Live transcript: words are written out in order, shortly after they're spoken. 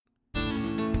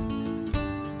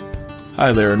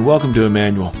Hi there, and welcome to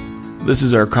Emmanuel. This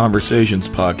is our Conversations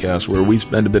podcast where we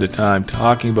spend a bit of time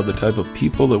talking about the type of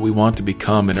people that we want to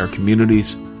become in our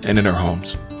communities and in our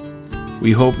homes.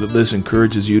 We hope that this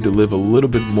encourages you to live a little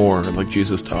bit more like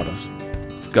Jesus taught us.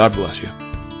 God bless you.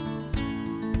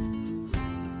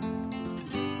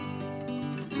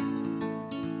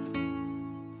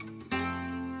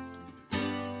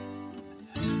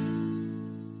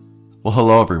 Well,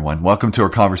 hello, everyone. Welcome to our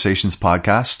Conversations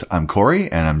podcast. I'm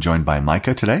Corey, and I'm joined by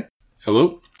Micah today.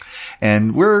 Hello.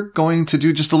 And we're going to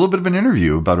do just a little bit of an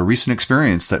interview about a recent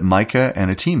experience that Micah and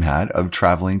a team had of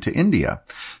traveling to India.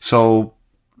 So,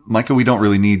 Micah, we don't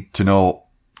really need to know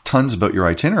tons about your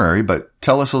itinerary, but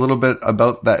tell us a little bit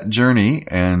about that journey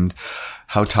and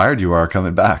how tired you are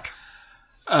coming back.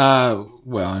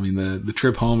 The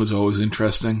trip home is always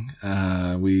interesting.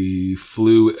 We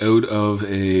flew out of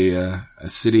a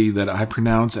city that I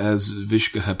pronounce as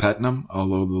Visakhapatnam,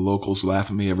 although the locals laugh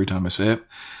at me every time I say it,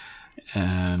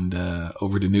 and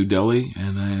over to New Delhi,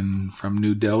 and then from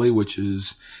New Delhi, which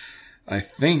is, I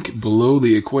think, below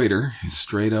the equator,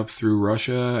 straight up through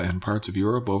Russia and parts of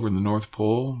Europe over in the North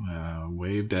Pole,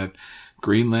 waved at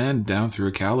Greenland, down through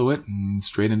Iqaluit, and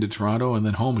straight into Toronto, and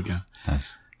then home again.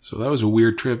 Nice. So that was a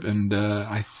weird trip, and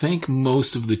I think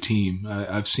most of the team,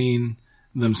 I've seen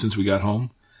them since we got home,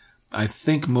 I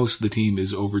think most of the team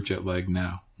is over jet lag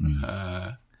now.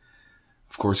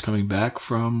 Of course, coming back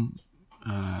from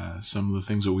some of the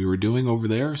things that we were doing over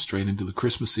there, straight into the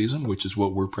Christmas season, which is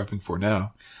what we're prepping for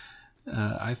now,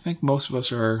 I think most of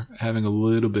us are having a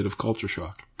little bit of culture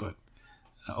shock, but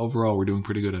overall we're doing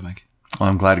pretty good, I think. Well,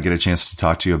 I'm glad to get a chance to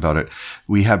talk to you about it.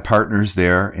 We have partners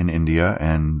there in India,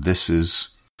 and this is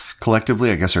collectively,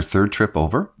 I guess, our third trip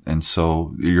over. And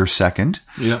so you're second.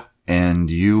 Yeah. And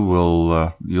you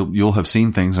will, you'll have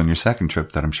seen things on your second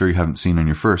trip that I'm sure you haven't seen on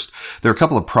your first. There are a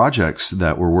couple of projects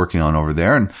that we're working on over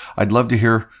there, and I'd love to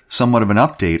hear somewhat of an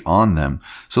update on them.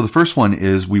 So the first one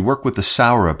is we work with the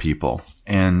Saura people.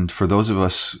 And for those of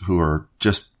us who are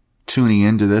just tuning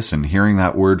into this and hearing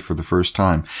that word for the first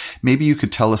time, maybe you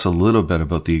could tell us a little bit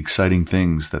about the exciting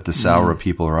things that the Saura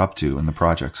people are up to in the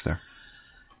projects there.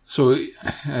 So,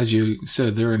 as you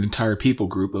said, they're an entire people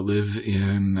group that live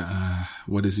in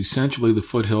what is essentially the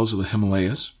foothills of the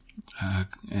Himalayas.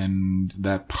 And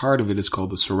that part of it is called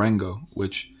the Serengo,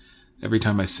 which every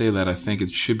time I say that, I think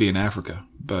it should be in Africa,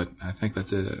 but I think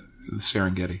that's the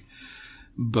Serengeti.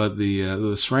 But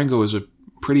the Serengo is a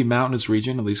pretty mountainous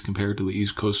region, at least compared to the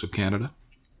east coast of Canada.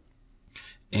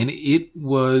 And it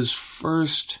was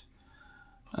first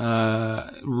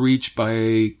reached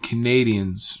by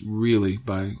Canadians, really,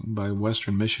 by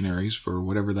Western missionaries, for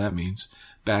whatever that means,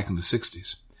 back in the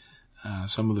 60s.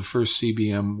 Some of the first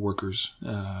CBM workers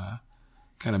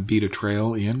kind of beat a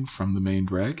trail in from the main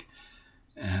drag.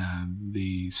 And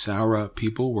the Saura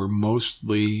people were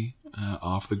mostly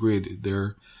off the grid.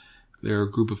 They're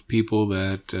a group of people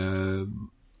that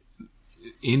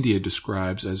India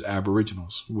describes as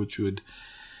aboriginals, which would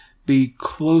be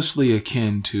closely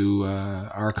akin to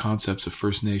our concepts of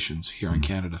First Nations here in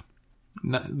Canada.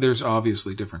 There's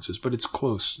obviously differences, but it's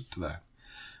close to that.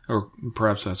 Or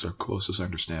perhaps that's our closest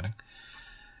understanding.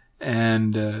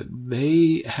 And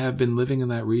they have been living in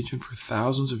that region for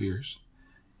thousands of years.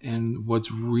 And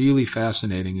what's really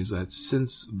fascinating is that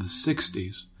since the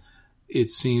 60s,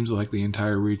 it seems like the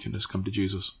entire region has come to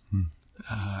Jesus.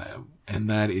 And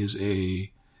that is an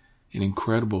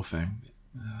incredible thing.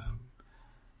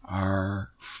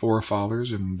 Our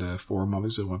forefathers and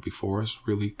foremothers that went before us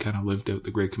really kind of lived out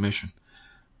the Great Commission.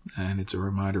 And it's a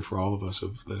reminder for all of us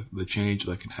of the change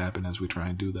that can happen as we try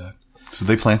and do that. So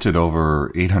they planted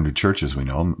over 800 churches, we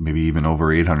know, maybe even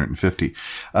over 850.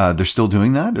 They're still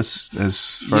doing that as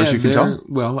far as you can tell?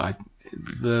 Well,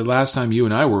 the last time you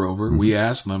and I were over, we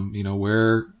asked them,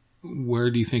 where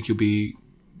do you think you'll be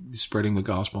spreading the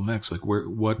gospel next? Like,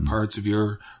 what parts of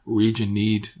your region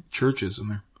need churches?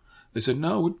 And they said,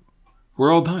 no,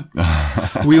 we're all done.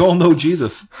 We all know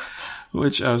Jesus.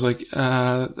 Which I was like,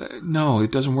 no,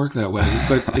 it doesn't work that way.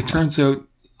 But it turns out,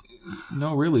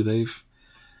 no, really,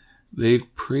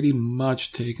 they've pretty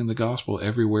much taken the gospel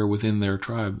everywhere within their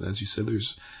tribe. As you said,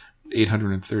 there's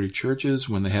 830 churches.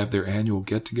 When they have their annual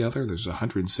get-together, there's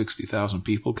 160,000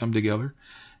 people come together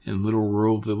in little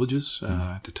rural villages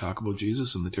to talk about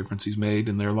Jesus and the difference he's made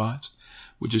in their lives,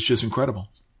 which is just incredible.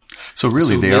 So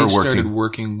really, they are started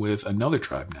working with another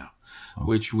tribe now,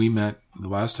 which we met the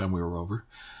last time we were over,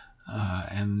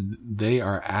 and they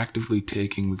are actively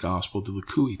taking the gospel to the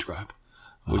Kui tribe,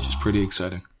 which is pretty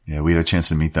exciting. Yeah, we had a chance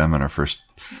to meet them on our first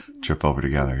trip over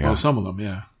together. Yeah. Well, some of them,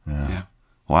 yeah.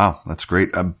 Wow, that's great.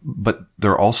 But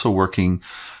they're also working.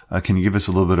 Can you give us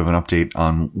a little bit of an update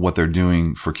on what they're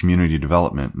doing for community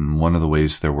development? And one of the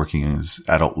ways they're working is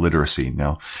adult literacy.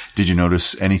 Now, did you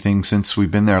notice anything since we've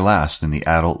been there last in the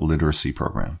adult literacy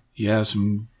program? Yeah,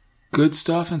 some good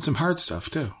stuff and some hard stuff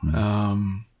too.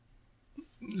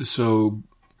 So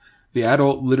the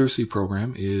adult literacy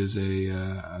program is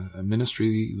a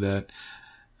ministry that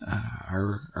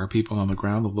our people on the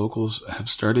ground, the locals, have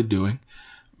started doing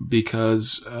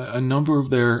because a number of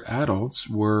their adults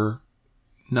were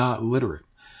not literate.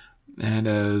 And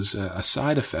as a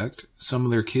side effect, some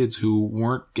of their kids who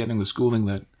weren't getting the schooling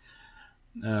that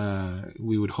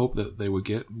we would hope that they would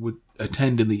get would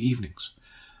attend in the evenings.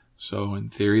 So in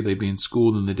theory, they'd be in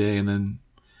school in the day, and then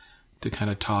to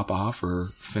kind of top off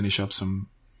or finish up some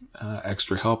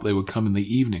extra help, they would come in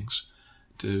the evenings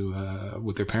to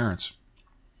with their parents.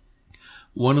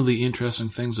 One of the interesting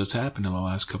things that's happened in the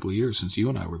last couple of years since you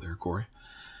and I were there, Corey,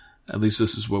 at least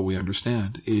this is what we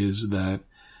understand, is that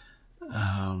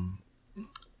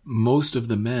most of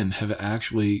the men have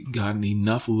actually gotten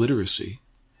enough literacy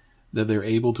that they're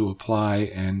able to apply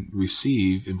and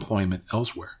receive employment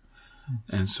elsewhere.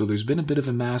 And so there's been a bit of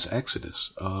a mass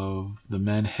exodus of the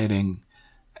men heading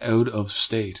out of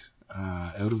state,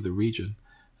 out of the region,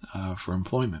 for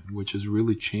employment, which has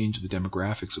really changed the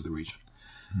demographics of the region.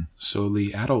 So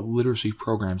the adult literacy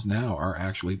programs now are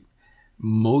actually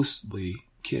mostly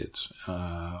kids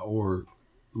or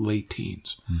late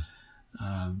teens,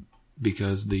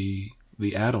 because the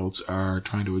adults are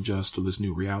trying to adjust to this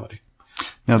new reality.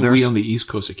 Now, we on the east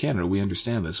coast of Canada, we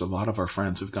understand this. A lot of our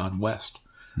friends have gone west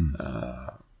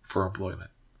for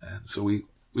employment, and so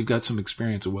we've got some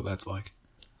experience of what that's like.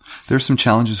 There's some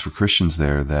challenges for Christians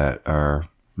there that are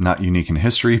not unique in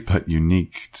history, but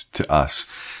unique to us.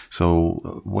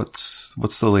 So what's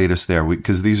the latest there?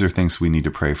 Because these are things we need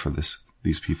to pray for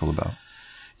these people about.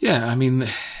 Yeah, I mean,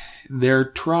 their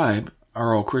tribe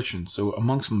are all Christians, so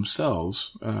amongst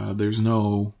themselves, there's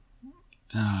no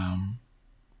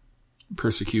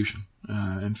persecution.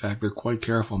 In fact, they're quite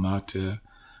careful not to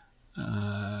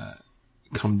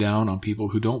come down on people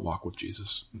who don't walk with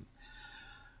Jesus.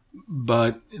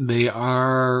 But they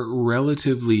are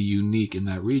relatively unique in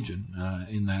that region,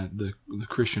 in that the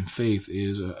Christian faith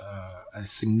is a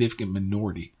significant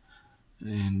minority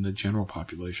in the general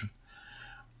population.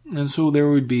 And so there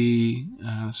would be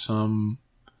some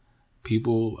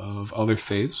people of other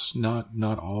faiths, not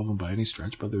all of them by any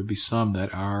stretch, but there would be some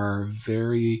that are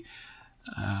very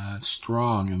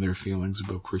strong in their feelings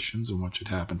about Christians and what should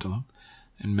happen to them.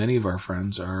 And many of our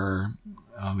friends are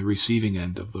on the receiving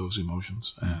end of those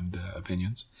emotions and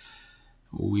opinions.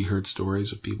 We heard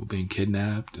stories of people being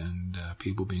kidnapped and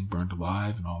people being burned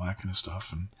alive and all that kind of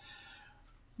stuff. And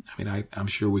I mean, I'm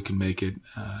sure we can make it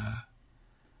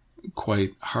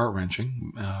quite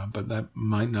heart-wrenching, but that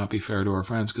might not be fair to our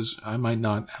friends, because I might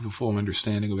not have a full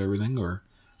understanding of everything or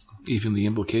even the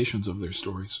implications of their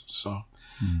stories. So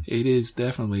it is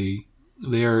definitely,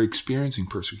 they are experiencing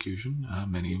persecution,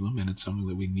 many of them, and it's something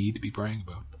that we need to be praying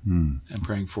about and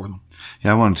praying for them.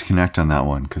 Yeah, I wanted to connect on that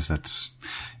one because that's,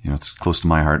 it's close to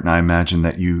my heart. And I imagine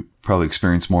that you probably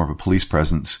experienced more of a police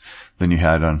presence than you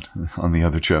had on the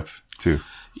other trip too.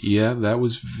 Yeah, that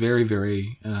was very,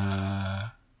 very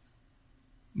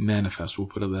manifest, we'll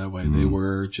put it that way. They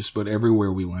were just about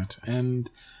everywhere we went. And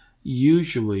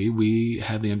usually we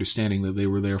had the understanding that they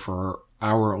were there for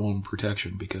our own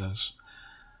protection, because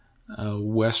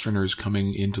Westerners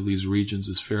coming into these regions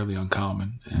is fairly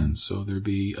uncommon. And so there'd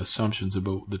be assumptions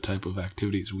about the type of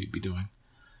activities we'd be doing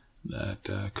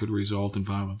that could result in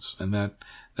violence. And that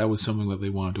was something that they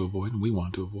wanted to avoid, and we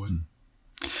wanted to avoid.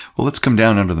 Well, let's come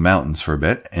down under the mountains for a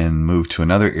bit and move to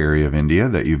another area of India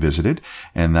that you visited.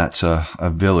 And that's a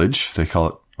village, they call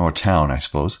it, or town, I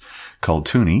suppose, called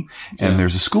Tuni. And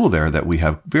there's a school there that we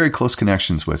have very close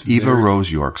connections with, Eva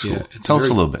Rose York School. Yeah, Tell us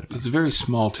a little bit. It's a very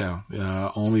small town,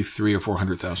 only 300,000 or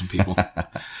 400,000 people,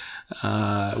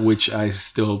 which I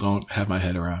still don't have my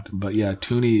head around. But yeah,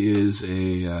 Tuni is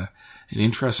an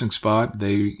interesting spot.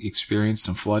 They experienced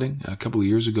some flooding a couple of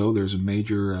years ago. There's a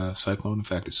major cyclone, in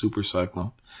fact, a super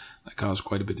cyclone that caused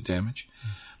quite a bit of damage.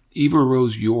 Eva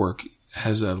Rose York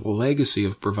has a legacy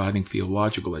of providing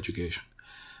theological education.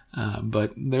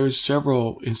 But there's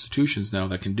several institutions now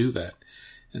that can do that.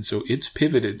 And so it's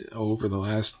pivoted over the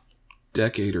last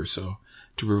decade or so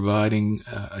to providing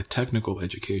a technical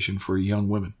education for young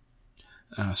women,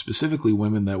 specifically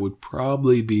women that would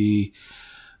probably be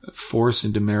forced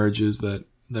into marriages that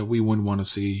we wouldn't want to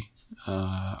see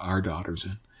our daughters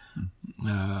in,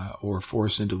 or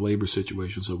forced into labor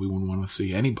situations that we wouldn't want to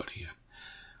see anybody in.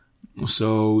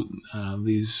 So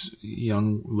these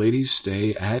young ladies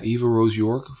stay at Eva Rose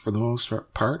York for the most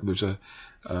part. There's a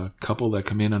couple that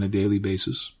come in on a daily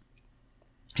basis,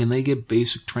 and they get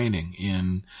basic training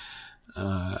in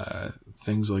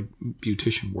things like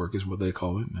beautician work is what they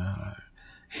call it,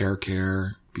 hair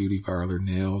care, beauty parlor,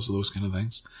 nails, those kind of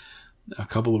things. A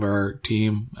couple of our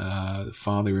team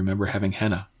fondly remember having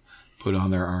henna put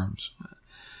on their arms.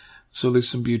 So there's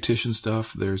some beautician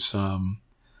stuff. There's some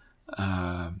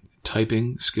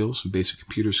typing skills, some basic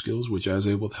computer skills, which I was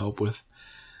able to help with.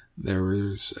 There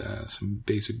was some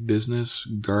basic business,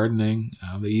 gardening.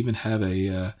 They even have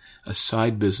a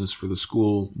side business for the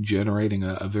school generating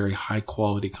a very high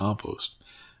quality compost,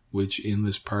 which in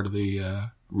this part of the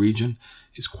region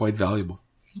is quite valuable.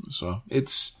 So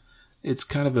it's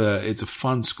kind of it's a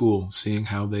fun school, seeing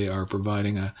how they are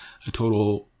providing a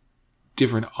total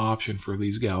different option for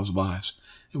these gals' lives.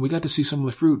 And we got to see some of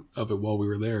the fruit of it while we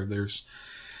were there. There's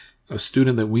a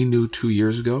student that we knew 2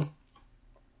 years ago,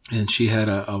 and she had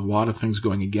a lot of things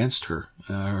going against her.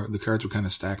 The cards were kind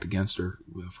of stacked against her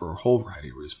for a whole variety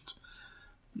of reasons.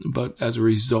 But as a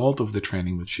result of the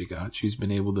training that she got, she's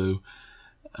been able to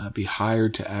be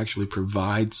hired to actually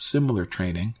provide similar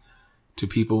training to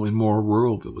people in more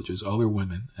rural villages, other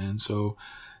women. And so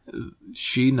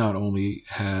she not only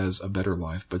has a better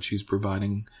life, but she's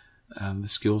providing the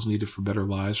skills needed for better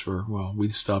lives we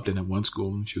stopped in at one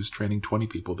school and she was training 20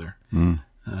 people there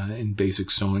in basic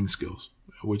sewing skills,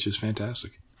 which is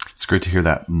fantastic. It's great to hear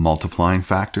that multiplying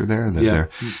factor there.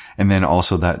 And then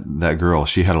also that girl,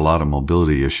 she had a lot of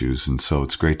mobility issues. And so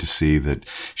it's great to see that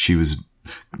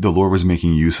the Lord was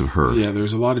making use of her. Yeah,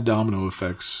 there's a lot of domino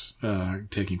effects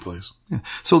taking place. Yeah.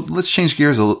 So let's change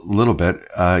gears a little bit.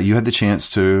 You had the chance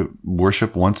to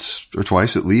worship once or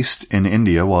twice, at least, in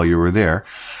India while you were there.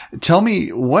 Tell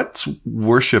me, what's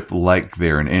worship like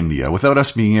there in India without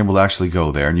us being able to actually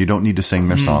go there? And you don't need to sing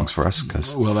their songs for us.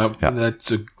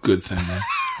 That's a good thing.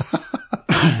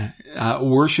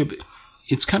 Worship,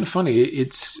 it's kind of funny.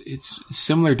 It's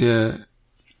similar to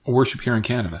worship here in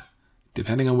Canada.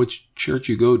 Depending on which church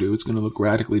you go to, it's going to look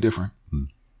radically different.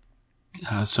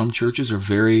 Some churches are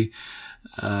very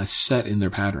set in their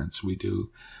patterns. We do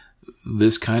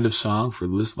this kind of song for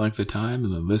this length of time,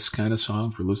 and then this kind of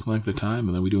song for this length of time,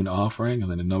 and then we do an offering, and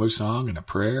then another song, and a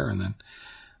prayer, and then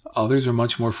others are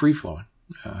much more free-flowing.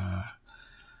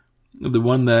 The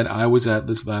one that I was at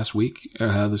this last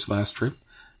trip,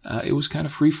 it was kind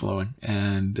of free-flowing,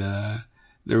 and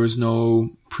there was no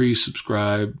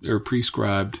prescribed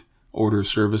order of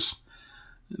service.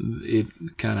 It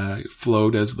kind of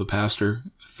flowed as the pastor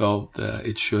felt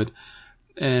it should.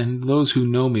 And those who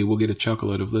know me will get a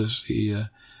chuckle out of this. He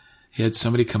had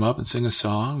somebody come up and sing a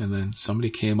song, and then somebody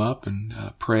came up and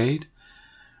prayed.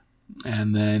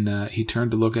 And then he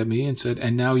turned to look at me and said,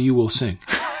 "And now you will sing."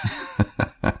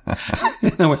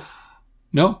 And I went,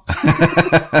 "No."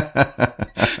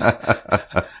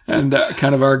 And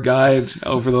kind of our guide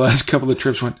over the last couple of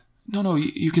trips went, No,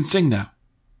 you can sing now."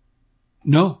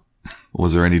 No.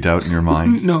 Was there any doubt in your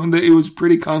mind? No, it was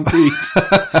pretty concrete.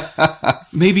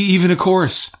 Maybe even a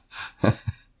chorus.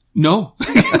 No.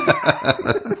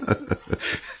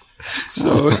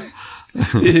 So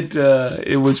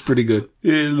it was pretty good.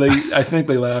 I think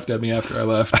they laughed at me after I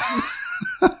left.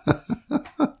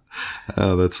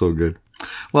 Oh, that's so good.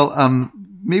 Well,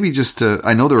 maybe just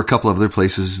I know there were a couple of other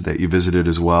places that you visited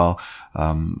as well.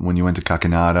 When you went to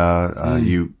Kakinada,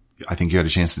 I think you had a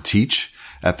chance to teach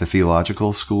at the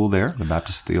theological school there, the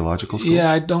Baptist Theological School.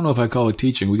 Yeah, I don't know if I call it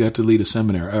teaching. We got to lead a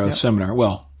seminar.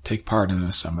 Well, take part in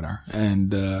a seminar.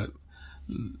 And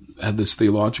at this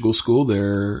theological school,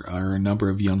 there are a number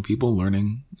of young people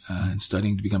learning and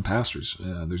studying to become pastors.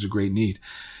 There's a great need.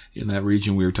 In that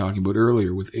region we were talking about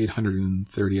earlier, with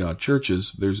 830 odd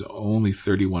churches, there's only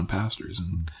 31 pastors,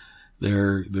 and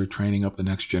they're training up the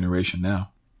next generation now.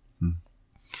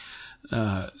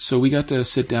 So we got to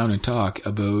sit down and talk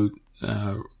about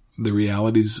the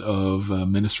realities of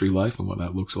ministry life and what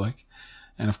that looks like.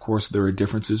 And of course, there are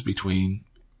differences between,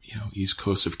 East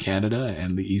Coast of Canada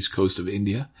and the East Coast of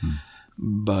India.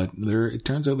 But it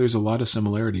turns out there's a lot of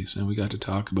similarities, and we got to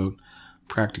talk about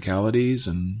practicalities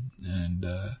and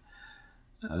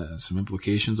some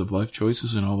implications of life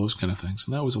choices and all those kind of things.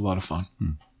 And that was a lot of fun.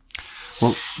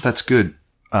 Well, that's good.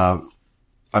 I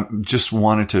just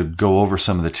wanted to go over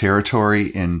some of the territory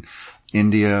in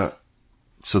India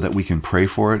so that we can pray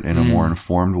for it in a more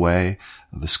informed way.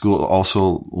 The school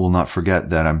also will not forget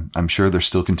that I'm sure they're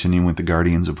still continuing with the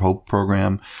Guardians of Hope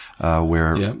program,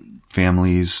 where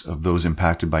families of those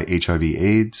impacted by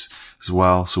HIV/AIDS as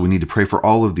well. So we need to pray for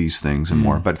all of these things and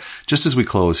more. But just as we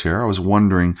close here, I was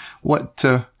wondering what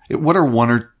are one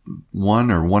or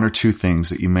one or two things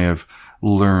that you may have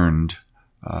learned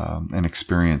and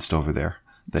experienced over there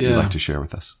that you'd like to share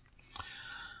with us?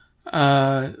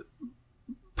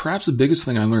 Perhaps the biggest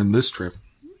thing I learned this trip,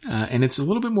 and it's a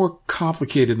little bit more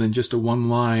complicated than just a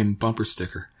one-line bumper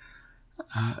sticker.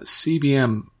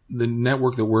 CBM, the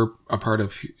network that we're a part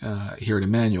of here at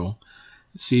Emmanuel,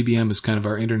 CBM is kind of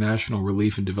our International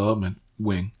Relief and Development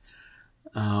wing.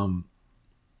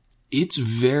 It's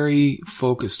very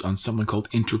focused on something called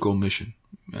integral mission.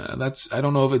 I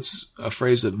don't know if it's a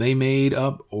phrase that they made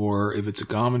up or if it's a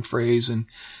common phrase in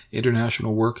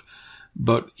international work,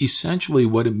 but essentially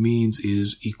what it means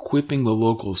is equipping the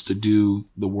locals to do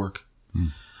the work.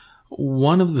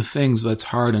 One of the things that's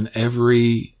hard on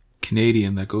every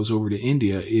Canadian that goes over to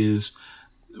India is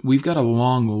we've got a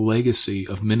long legacy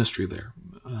of ministry there,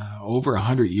 over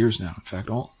 100 years now. In fact,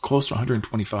 close to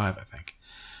 125, I think.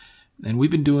 And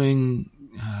we've been doing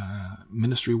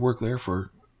ministry work there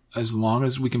for as long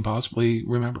as we can possibly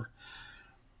remember.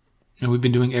 And we've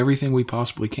been doing everything we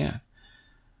possibly can.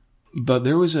 But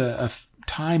there was a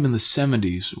time in the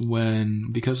 70s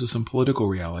when, because of some political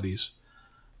realities,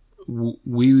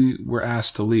 we were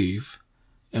asked to leave,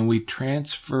 and we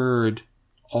transferred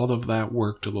all of that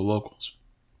work to the locals,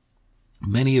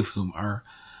 many of whom are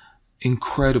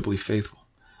incredibly faithful.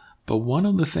 But one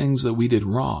of the things that we did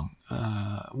wrong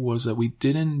was that we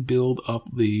didn't build up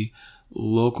the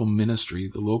local ministry,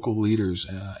 the local leaders,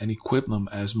 and equip them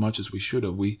as much as we should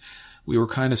have. We were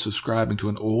kind of subscribing to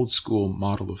an old school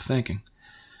model of thinking.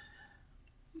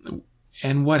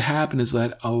 And what happened is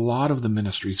that a lot of the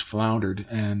ministries floundered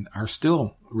and are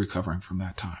still recovering from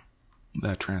that time,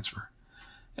 that transfer.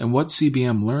 And what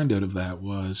CBM learned out of that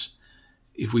was,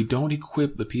 if we don't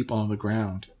equip the people on the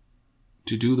ground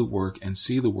to do the work and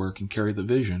see the work and carry the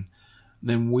vision,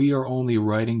 then we are only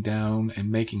writing down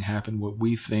and making happen what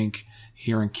we think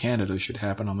here in Canada should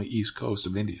happen on the east coast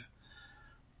of India.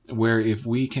 Where if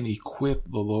we can equip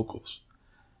the locals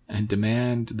and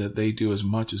demand that they do as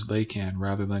much as they can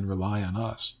rather than rely on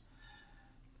us,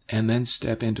 and then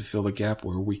step in to fill the gap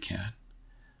where we can,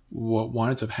 what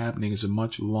winds up happening is a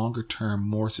much longer term,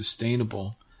 more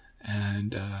sustainable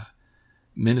and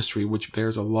ministry which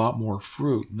bears a lot more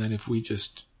fruit than if we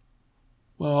just,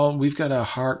 well, we've got a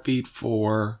heartbeat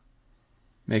for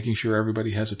making sure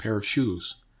everybody has a pair of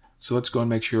shoes. So let's go and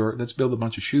let's build a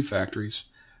bunch of shoe factories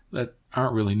that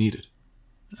aren't really needed.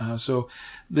 So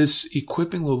this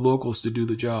equipping the locals to do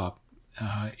the job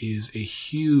is a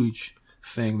huge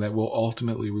thing that will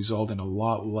ultimately result in a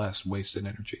lot less wasted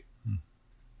energy.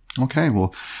 Okay,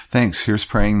 well, thanks. Here's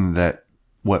praying that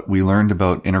what we learned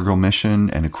about integral mission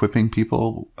and equipping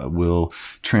people will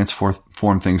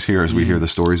transform things here as we hear the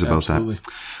stories about that.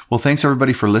 Well, thanks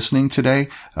everybody for listening today.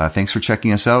 Thanks for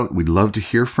checking us out. We'd love to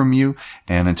hear from you.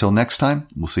 And until next time,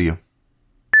 we'll see you.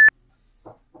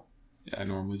 Yeah, I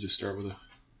normally just start with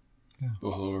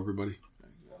oh, hello everybody.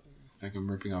 I think I'm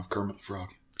ripping off Kermit the Frog.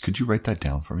 Could you write that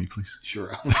down for me, please? Sure.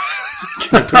 Can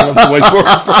I put it on the whiteboard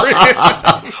for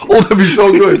you? Oh, that'd be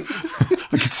so good.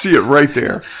 I could see it right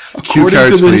there. Cue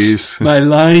cards, please. My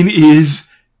line is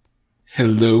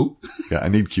hello. Yeah, I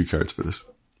need cue cards for this.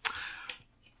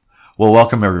 Well,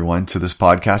 welcome everyone to this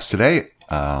podcast today.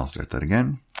 I'll start that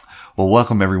again. Well,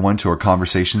 welcome everyone to our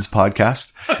Conversations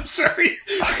podcast. I'm sorry.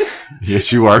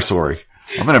 Yes, you are sorry.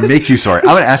 I'm going to make you sorry. I'm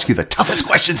going to ask you the toughest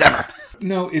questions ever.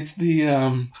 No, it's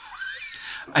the,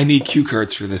 I need cue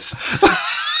cards for this.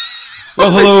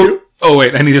 Well, hello. Oh,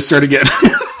 wait, I need to start again.